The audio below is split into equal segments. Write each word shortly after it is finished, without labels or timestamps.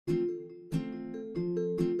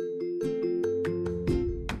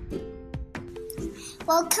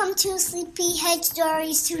Welcome to Sleepyhead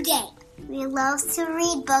Stories today. We love to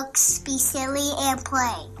read books, be silly, and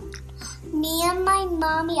play. Me and my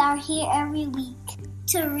mommy are here every week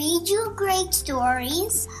to read you great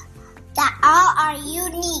stories that all are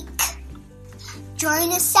unique.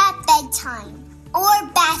 Join us at bedtime, or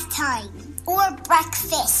bath time, or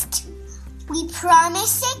breakfast. We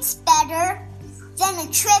promise it's better than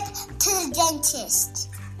a trip to the dentist.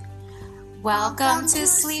 Welcome to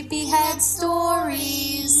Sleepyhead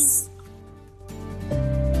Stories.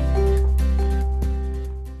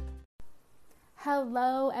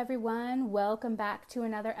 Hello everyone, welcome back to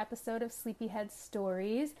another episode of Sleepyhead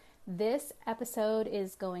Stories. This episode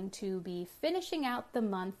is going to be finishing out the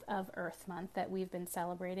month of Earth Month that we've been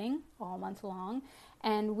celebrating all month long,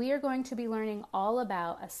 and we are going to be learning all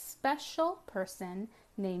about a special person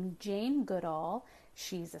named Jane Goodall.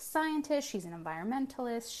 She's a scientist, she's an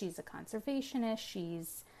environmentalist, she's a conservationist,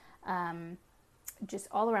 she's just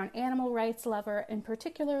all-around animal rights lover, and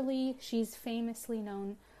particularly she's famously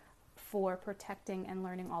known for protecting and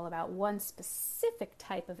learning all about one specific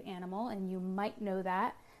type of animal, and you might know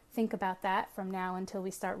that. Think about that from now until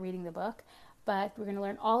we start reading the book. But we're going to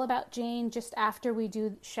learn all about Jane just after we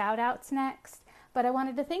do shout-outs next. But I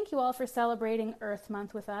wanted to thank you all for celebrating Earth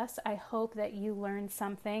Month with us. I hope that you learned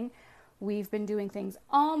something. We've been doing things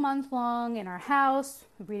all month long in our house,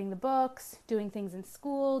 reading the books, doing things in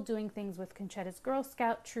school, doing things with Conchetta's Girl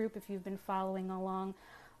Scout troop if you've been following along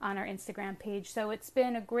on our Instagram page. So it's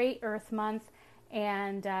been a great Earth Month,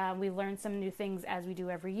 and we learned some new things as we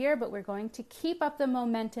do every year, but we're going to keep up the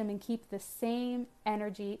momentum and keep the same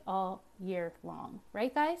energy all year long.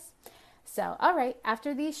 Right, guys? So, all right,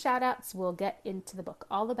 after these shout outs, we'll get into the book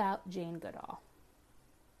all about Jane Goodall.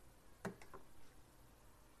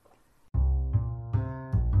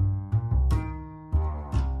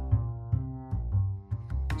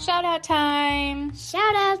 Shout out time!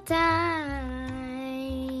 Shout out time!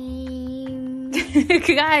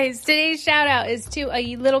 Guys, today's shout out is to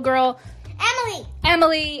a little girl,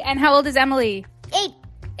 Emily! And how old is Emily?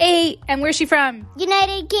 8. And where's she from?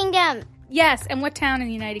 United Kingdom! Yes, and what town in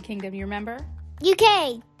the United Kingdom, you remember?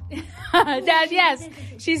 UK! Dad, yes.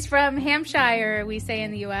 She's from Hampshire, we say in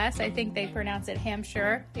the U.S. I think they pronounce it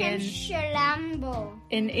Hampshire in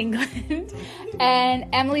England. And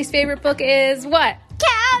Emily's favorite book is what?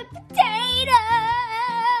 Couch Potato!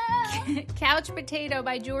 Couch Potato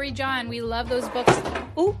by Jory John. We love those books.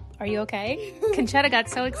 Ooh, are you okay? Conchetta got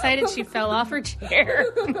so excited she fell off her chair.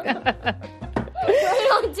 Right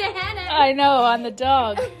on Diana. I know, on the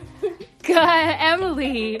dog. God,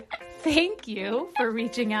 Emily, thank you for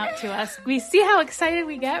reaching out to us. We see how excited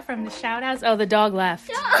we get from the shout-outs. Oh, the dog left.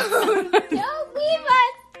 Don't leave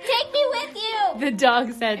us. Take me with you. The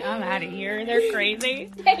dog said, I'm out of here. They're crazy.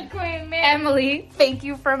 Take me, man. Emily, thank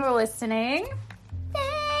you for listening.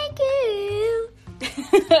 Thank you.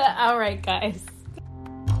 All right, guys.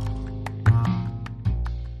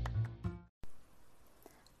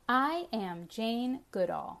 I Am Jane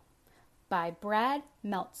Goodall by Brad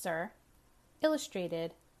Meltzer,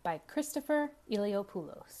 illustrated by Christopher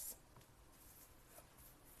Iliopoulos.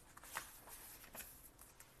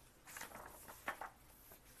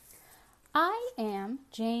 I am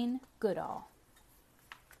Jane Goodall.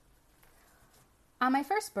 On my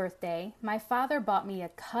first birthday, my father bought me a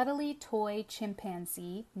cuddly toy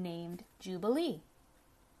chimpanzee named Jubilee.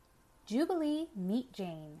 Jubilee, meet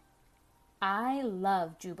Jane. I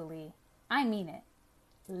love Jubilee. I mean it.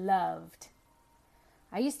 Loved.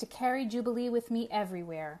 I used to carry Jubilee with me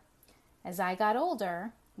everywhere. As I got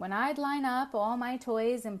older, when I'd line up all my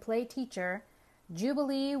toys and play teacher,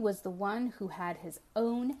 Jubilee was the one who had his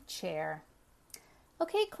own chair.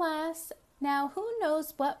 Okay, class, now who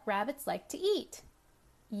knows what rabbits like to eat?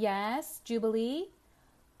 Yes, Jubilee?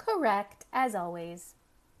 Correct, as always.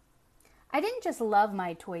 I didn't just love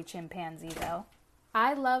my toy chimpanzee, though.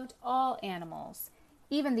 I loved all animals,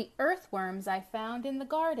 even the earthworms I found in the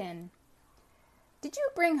garden. Did you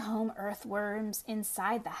bring home earthworms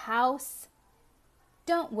inside the house?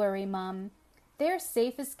 Don't worry, Mum. They're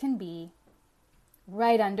safe as can be.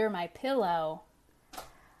 Right under my pillow.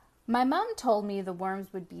 My mom told me the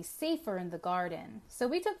worms would be safer in the garden, so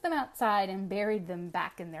we took them outside and buried them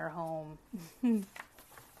back in their home.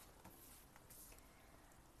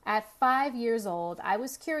 At 5 years old, I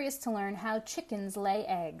was curious to learn how chickens lay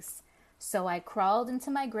eggs, so I crawled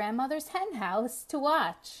into my grandmother's hen house to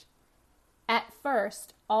watch. At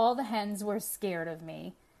first, all the hens were scared of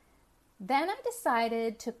me. Then I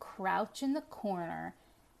decided to crouch in the corner.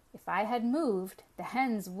 If I had moved, the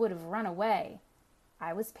hens would have run away.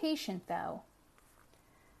 I was patient, though.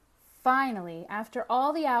 Finally, after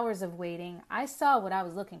all the hours of waiting, I saw what I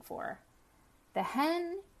was looking for. The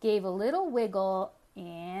hen gave a little wiggle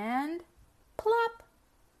and plop,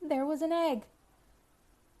 there was an egg.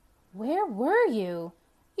 Where were you?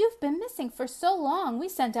 You've been missing for so long, we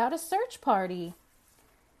sent out a search party.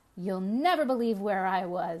 You'll never believe where I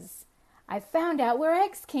was. I found out where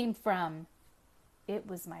eggs came from. It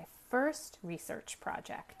was my first research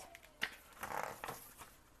project.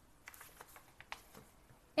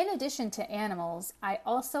 In addition to animals, I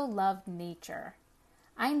also loved nature.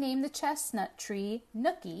 I named the chestnut tree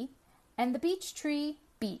Nookie and the beech tree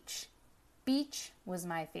Beech. Beech was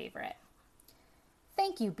my favorite.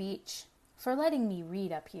 Thank you, Beech, for letting me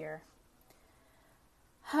read up here.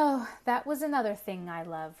 Oh, that was another thing I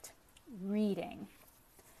loved, reading.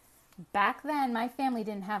 Back then, my family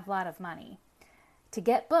didn't have a lot of money. To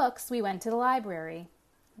get books, we went to the library.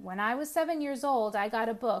 When I was 7 years old, I got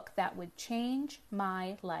a book that would change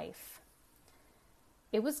my life.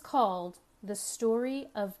 It was called The Story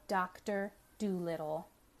of Dr. Dolittle.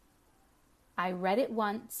 I read it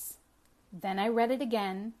once, then I read it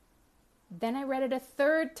again, then I read it a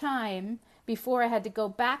third time before I had to go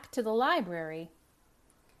back to the library.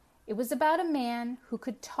 It was about a man who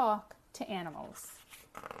could talk to animals.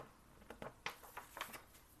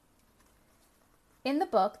 In the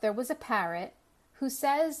book, there was a parrot who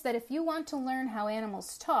says that if you want to learn how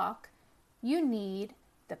animals talk, you need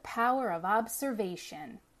the power of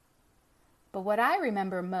observation. But what I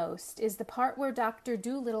remember most is the part where Dr.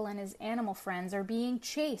 Dolittle and his animal friends are being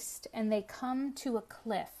chased and they come to a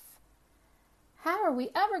cliff. How are we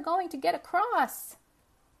ever going to get across?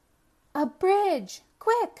 A bridge!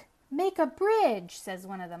 Quick, make a bridge, says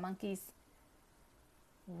one of the monkeys.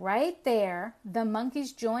 Right there, the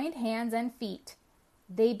monkeys joined hands and feet.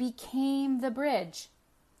 They became the bridge.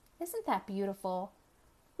 Isn't that beautiful?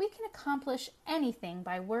 We can accomplish anything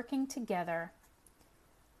by working together.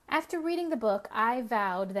 After reading the book, I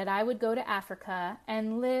vowed that I would go to Africa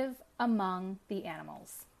and live among the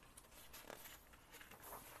animals.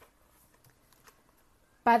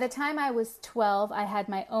 By the time I was 12, I had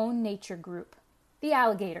my own nature group, the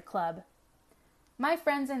Alligator Club. My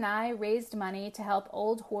friends and I raised money to help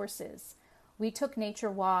old horses. We took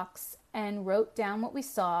nature walks and wrote down what we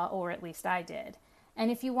saw, or at least I did.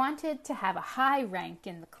 And if you wanted to have a high rank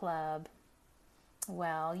in the club,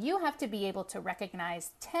 well, you have to be able to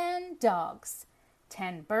recognize 10 dogs,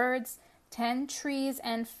 10 birds, 10 trees,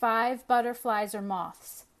 and 5 butterflies or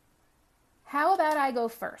moths. How about I go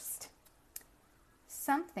first?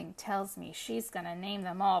 Something tells me she's going to name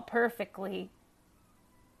them all perfectly.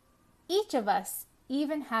 Each of us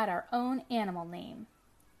even had our own animal name.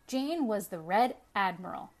 Jane was the Red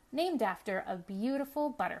Admiral, named after a beautiful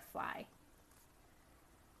butterfly.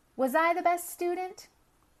 Was I the best student?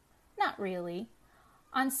 Not really.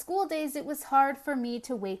 On school days, it was hard for me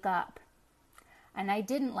to wake up, and I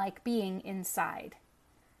didn't like being inside.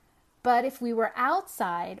 But if we were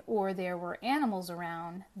outside or there were animals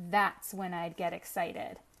around, that's when I'd get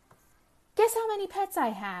excited. Guess how many pets I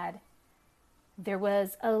had? There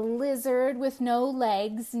was a lizard with no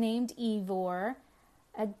legs named Ivor,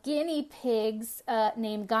 a guinea pigs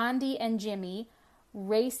named Gandhi and Jimmy,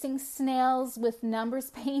 racing snails with numbers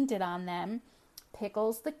painted on them,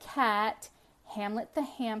 Pickles the cat, Hamlet the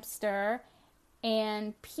hamster,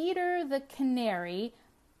 and Peter the canary.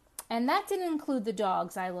 And that didn't include the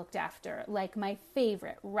dogs I looked after, like my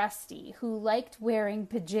favorite, Rusty, who liked wearing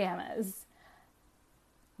pajamas.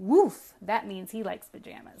 Woof, that means he likes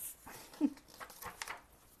pajamas.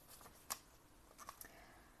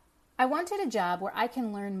 I wanted a job where I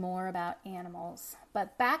can learn more about animals.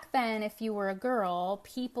 But back then, if you were a girl,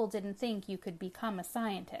 people didn't think you could become a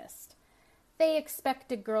scientist. They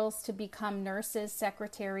expected girls to become nurses,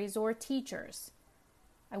 secretaries, or teachers.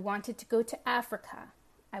 I wanted to go to Africa.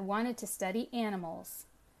 I wanted to study animals.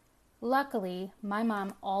 Luckily, my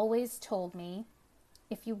mom always told me,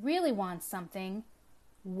 if you really want something,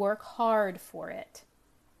 work hard for it.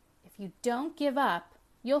 If you don't give up,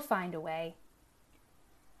 you'll find a way.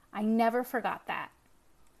 I never forgot that.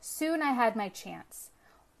 Soon I had my chance.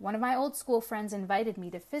 One of my old school friends invited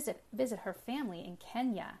me to visit her family in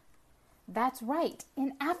Kenya. That's right,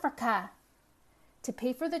 in Africa. To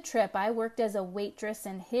pay for the trip, I worked as a waitress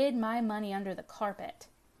and hid my money under the carpet.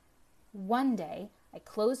 One day, I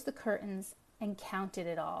closed the curtains and counted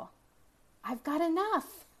it all. I've got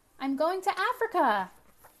enough. I'm going to Africa.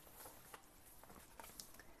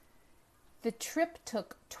 The trip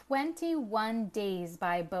took 21 days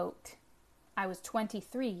by boat. I was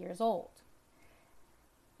 23 years old.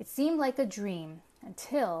 It seemed like a dream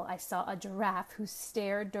until I saw a giraffe who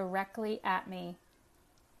stared directly at me.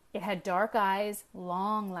 It had dark eyes,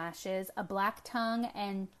 long lashes, a black tongue,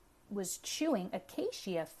 and was chewing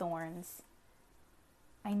acacia thorns.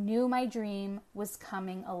 I knew my dream was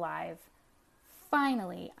coming alive.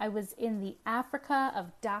 Finally, I was in the Africa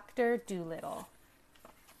of Dr. Dolittle.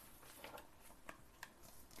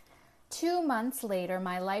 2 months later,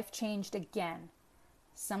 my life changed again.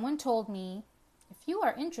 Someone told me, if you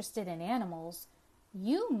are interested in animals,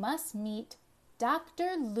 you must meet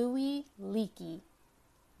Dr. Louis Leakey.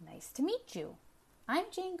 Nice to meet you. I'm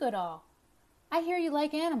Jane Goodall. I hear you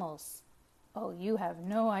like animals. Oh, you have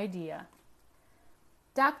no idea.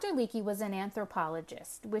 Dr. Leakey was an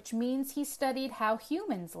anthropologist, which means he studied how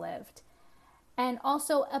humans lived, and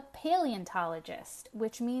also a paleontologist,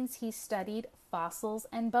 which means he studied fossils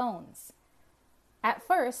and bones. At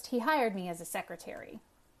first, he hired me as a secretary,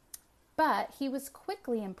 but he was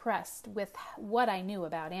quickly impressed with what I knew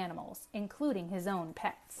about animals, including his own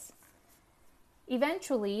pets.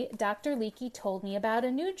 Eventually, Dr. Leakey told me about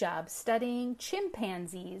a new job studying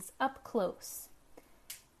chimpanzees up close.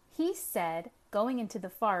 He said going into the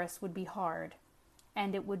forest would be hard,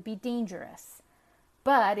 and it would be dangerous.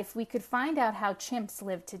 But if we could find out how chimps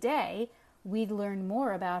live today, we'd learn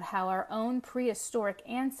more about how our own prehistoric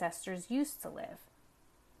ancestors used to live.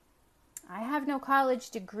 I have no college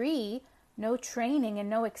degree, no training, and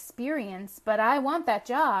no experience, but I want that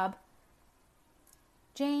job.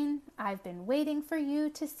 Jane, I've been waiting for you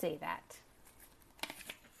to say that.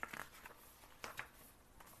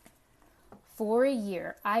 For a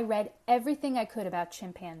year, I read everything I could about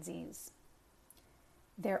chimpanzees.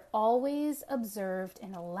 They're always observed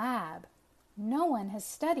in a lab. No one has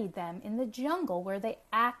studied them in the jungle where they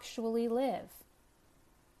actually live.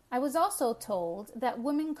 I was also told that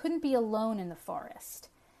women couldn't be alone in the forest.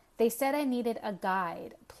 They said I needed a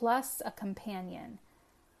guide plus a companion.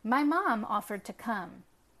 My mom offered to come.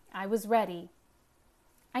 I was ready.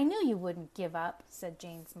 I knew you wouldn't give up, said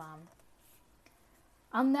Jane's mom.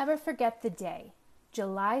 I'll never forget the day,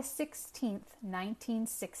 July 16th,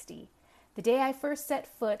 1960, the day I first set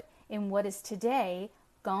foot in what is today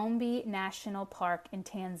Gombe National Park in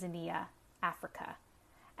Tanzania, Africa.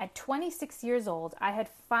 At 26 years old, I had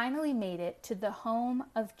finally made it to the home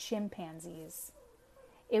of chimpanzees.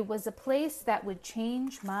 It was a place that would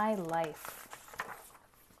change my life.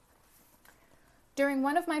 During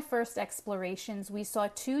one of my first explorations, we saw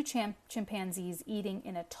two chimpanzees eating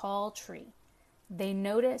in a tall tree. They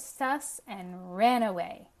noticed us and ran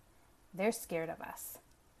away. They're scared of us.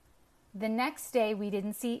 The next day, we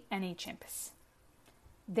didn't see any chimps.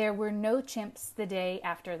 There were no chimps the day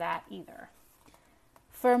after that either.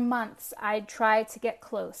 For months, I'd tried to get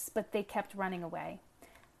close, but they kept running away.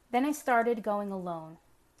 Then I started going alone,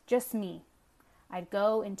 just me. I'd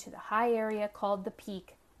go into the high area called the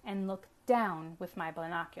peak and look down with my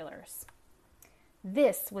binoculars.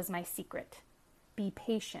 This was my secret. Be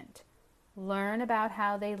patient. Learn about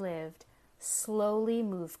how they lived. Slowly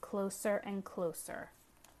move closer and closer.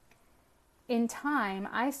 In time,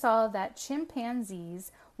 I saw that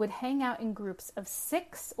chimpanzees would hang out in groups of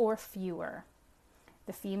 6 or fewer.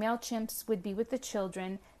 The female chimps would be with the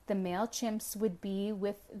children. The male chimps would be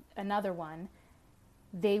with another one.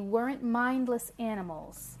 They weren't mindless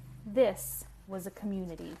animals. This was a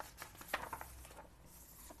community.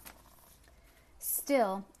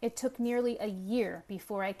 Still, it took nearly a year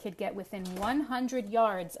before I could get within 100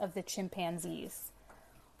 yards of the chimpanzees.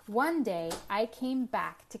 One day, I came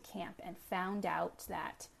back to camp and found out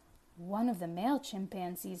that one of the male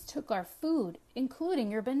chimpanzees took our food,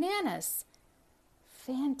 including your bananas.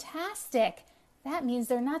 Fantastic! That means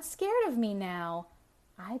they're not scared of me now.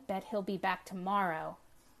 I bet he'll be back tomorrow.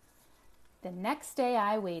 The next day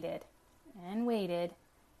I waited and waited,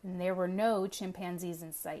 and there were no chimpanzees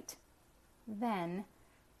in sight. Then,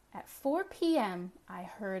 at 4 p.m., I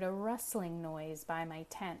heard a rustling noise by my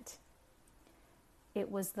tent.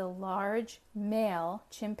 It was the large male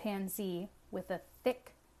chimpanzee with a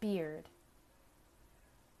thick beard.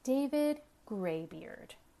 David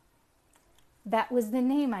Graybeard. That was the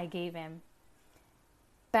name I gave him.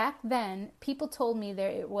 Back then, people told me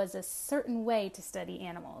there was a certain way to study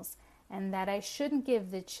animals, and that I shouldn't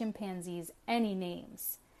give the chimpanzees any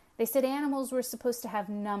names. They said animals were supposed to have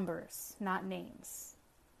numbers, not names.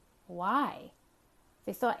 Why?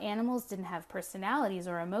 They thought animals didn't have personalities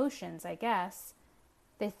or emotions, I guess.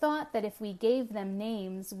 They thought that if we gave them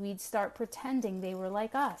names, we'd start pretending they were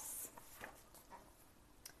like us.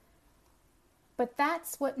 But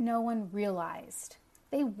that's what no one realized.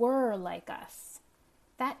 They were like us.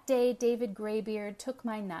 That day, David Graybeard took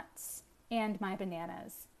my nuts and my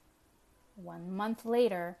bananas. 1 month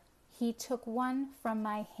later, he took one from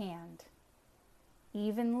my hand.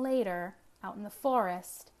 Even later, out in the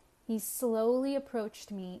forest, he slowly approached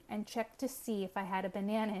me and checked to see if I had a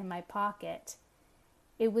banana in my pocket.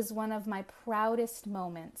 It was one of my proudest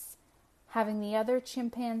moments, having the other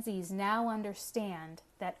chimpanzees now understand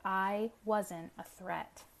that I wasn't a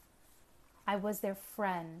threat. I was their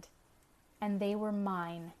friend, and they were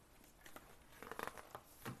mine.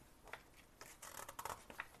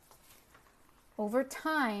 Over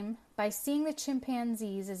time, by seeing the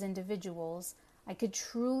chimpanzees as individuals, I could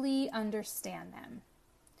truly understand them.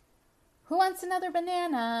 Who wants another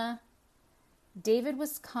banana? David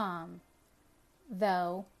was calm,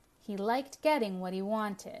 though he liked getting what he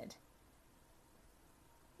wanted.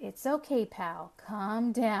 It's okay, pal.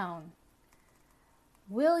 Calm down.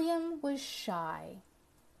 William was shy.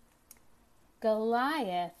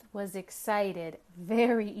 Goliath was excited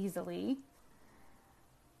very easily.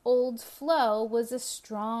 Old Flo was a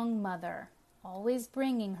strong mother, always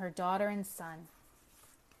bringing her daughter and son.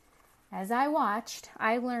 As I watched,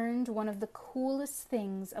 I learned one of the coolest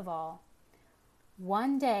things of all.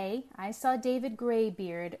 One day, I saw David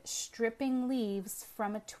Graybeard stripping leaves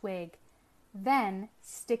from a twig, then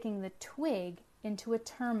sticking the twig into a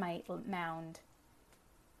termite mound.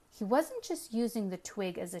 He wasn't just using the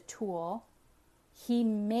twig as a tool, he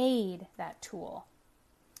made that tool.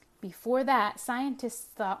 Before that, scientists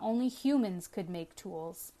thought only humans could make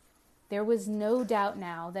tools. There was no doubt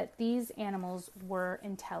now that these animals were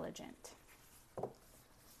intelligent.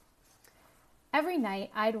 Every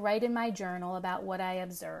night, I'd write in my journal about what I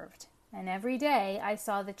observed, and every day I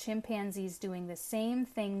saw the chimpanzees doing the same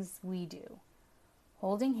things we do.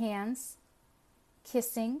 Holding hands,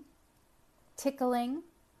 kissing, tickling,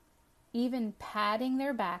 even patting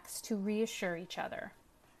their backs to reassure each other.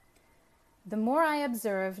 The more I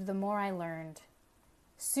observed, the more I learned.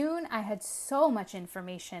 Soon I had so much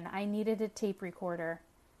information I needed a tape recorder.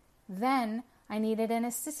 Then I needed an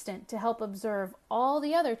assistant to help observe all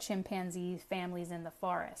the other chimpanzee families in the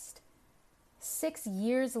forest. 6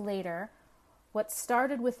 years later, what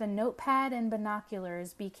started with a notepad and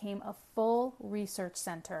binoculars became a full research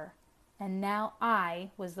center, and now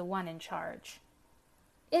I was the one in charge.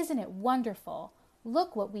 Isn't it wonderful?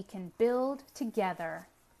 Look what we can build together.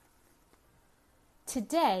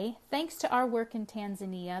 Today, thanks to our work in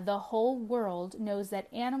Tanzania, the whole world knows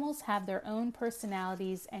that animals have their own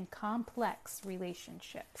personalities and complex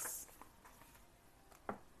relationships.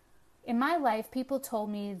 In my life, people told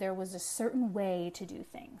me there was a certain way to do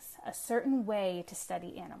things, a certain way to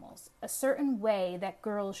study animals, a certain way that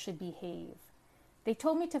girls should behave. They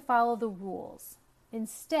told me to follow the rules.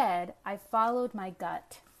 Instead, I followed my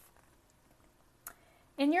gut.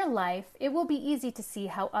 In your life, it will be easy to see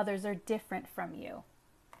how others are different from you.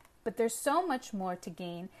 But there's so much more to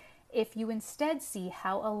gain if you instead see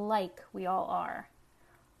how alike we all are.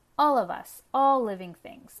 All of us, all living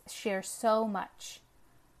things, share so much.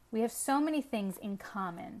 We have so many things in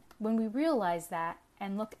common. When we realize that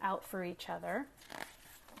and look out for each other,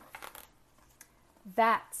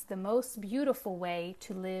 that's the most beautiful way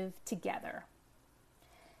to live together.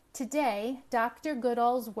 Today, Dr.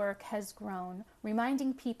 Goodall's work has grown,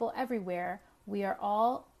 reminding people everywhere we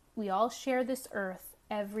all share this earth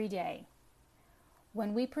every day.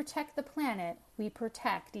 When we protect the planet, we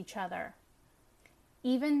protect each other.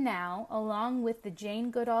 Even now, along with the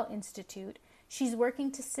Jane Goodall Institute, she's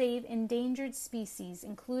working to save endangered species,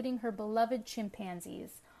 including her beloved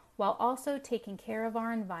chimpanzees, while also taking care of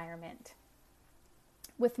our environment.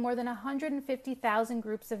 With more than 150,000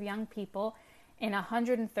 groups of young people in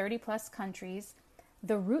 130 plus countries,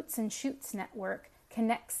 the Roots and Shoots Network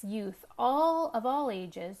connects youth of all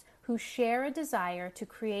ages who share a desire to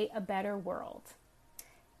create a better world.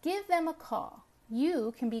 Give them a call.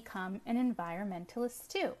 You can become an environmentalist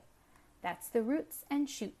too. That's the Roots and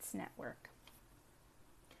Shoots Network.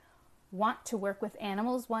 Want to work with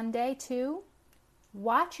animals one day too?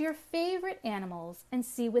 Watch your favorite animals and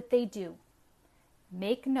see what they do.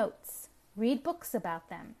 Make notes. Read books about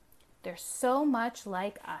them. They're so much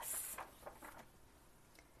like us.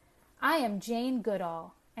 I am Jane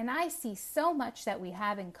Goodall, and I see so much that we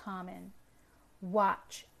have in common.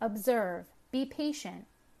 Watch, observe, be patient.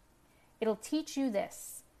 It'll teach you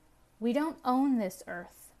this. We don't own this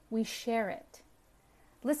earth. We share it.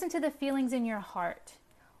 Listen to the feelings in your heart.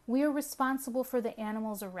 We are responsible for the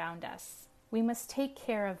animals around us. We must take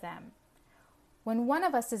care of them. When one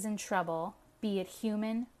of us is in trouble, be it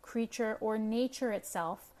human, creature, or nature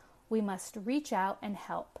itself, we must reach out and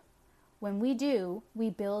help. When we do, we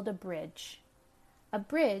build a bridge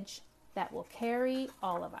that will carry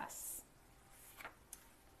all of us.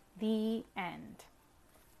 The end.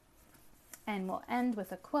 And we'll end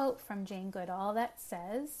with a quote from Jane Goodall that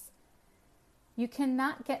says, "You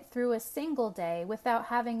cannot get through a single day without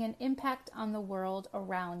having an impact on the world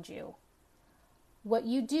around you. What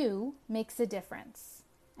you do makes a difference.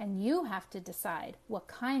 And you have to decide what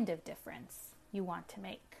kind of difference you want to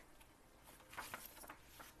make.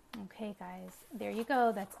 Okay, guys, there you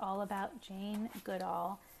go. That's all about Jane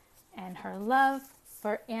Goodall and her love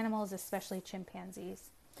for animals, especially chimpanzees.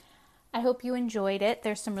 I hope you enjoyed it.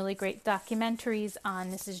 There's some really great documentaries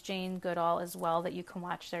on Mrs. Jane Goodall as well that you can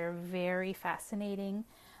watch. They're very fascinating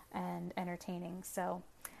and entertaining. So,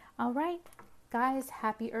 all right, guys,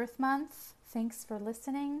 happy Earth Month. Thanks for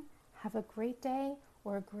listening. Have a great day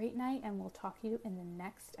or a great night, and we'll talk to you in the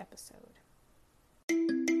next episode.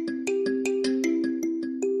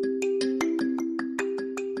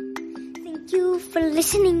 Thank you for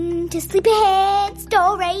listening to Sleepyhead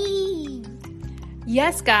Stories.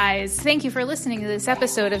 Yes, guys, thank you for listening to this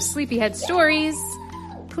episode of Sleepyhead Stories.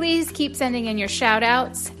 Please keep sending in your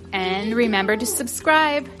shout-outs, and remember to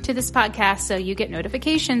subscribe to this podcast so you get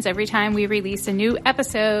notifications every time we release a new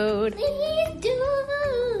episode. Please do.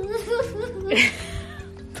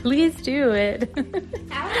 Please do it.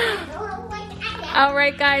 All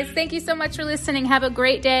right, guys, thank you so much for listening. Have a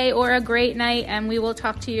great day or a great night, and we will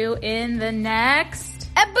talk to you in the next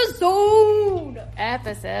episode.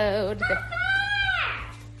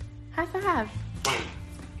 High five.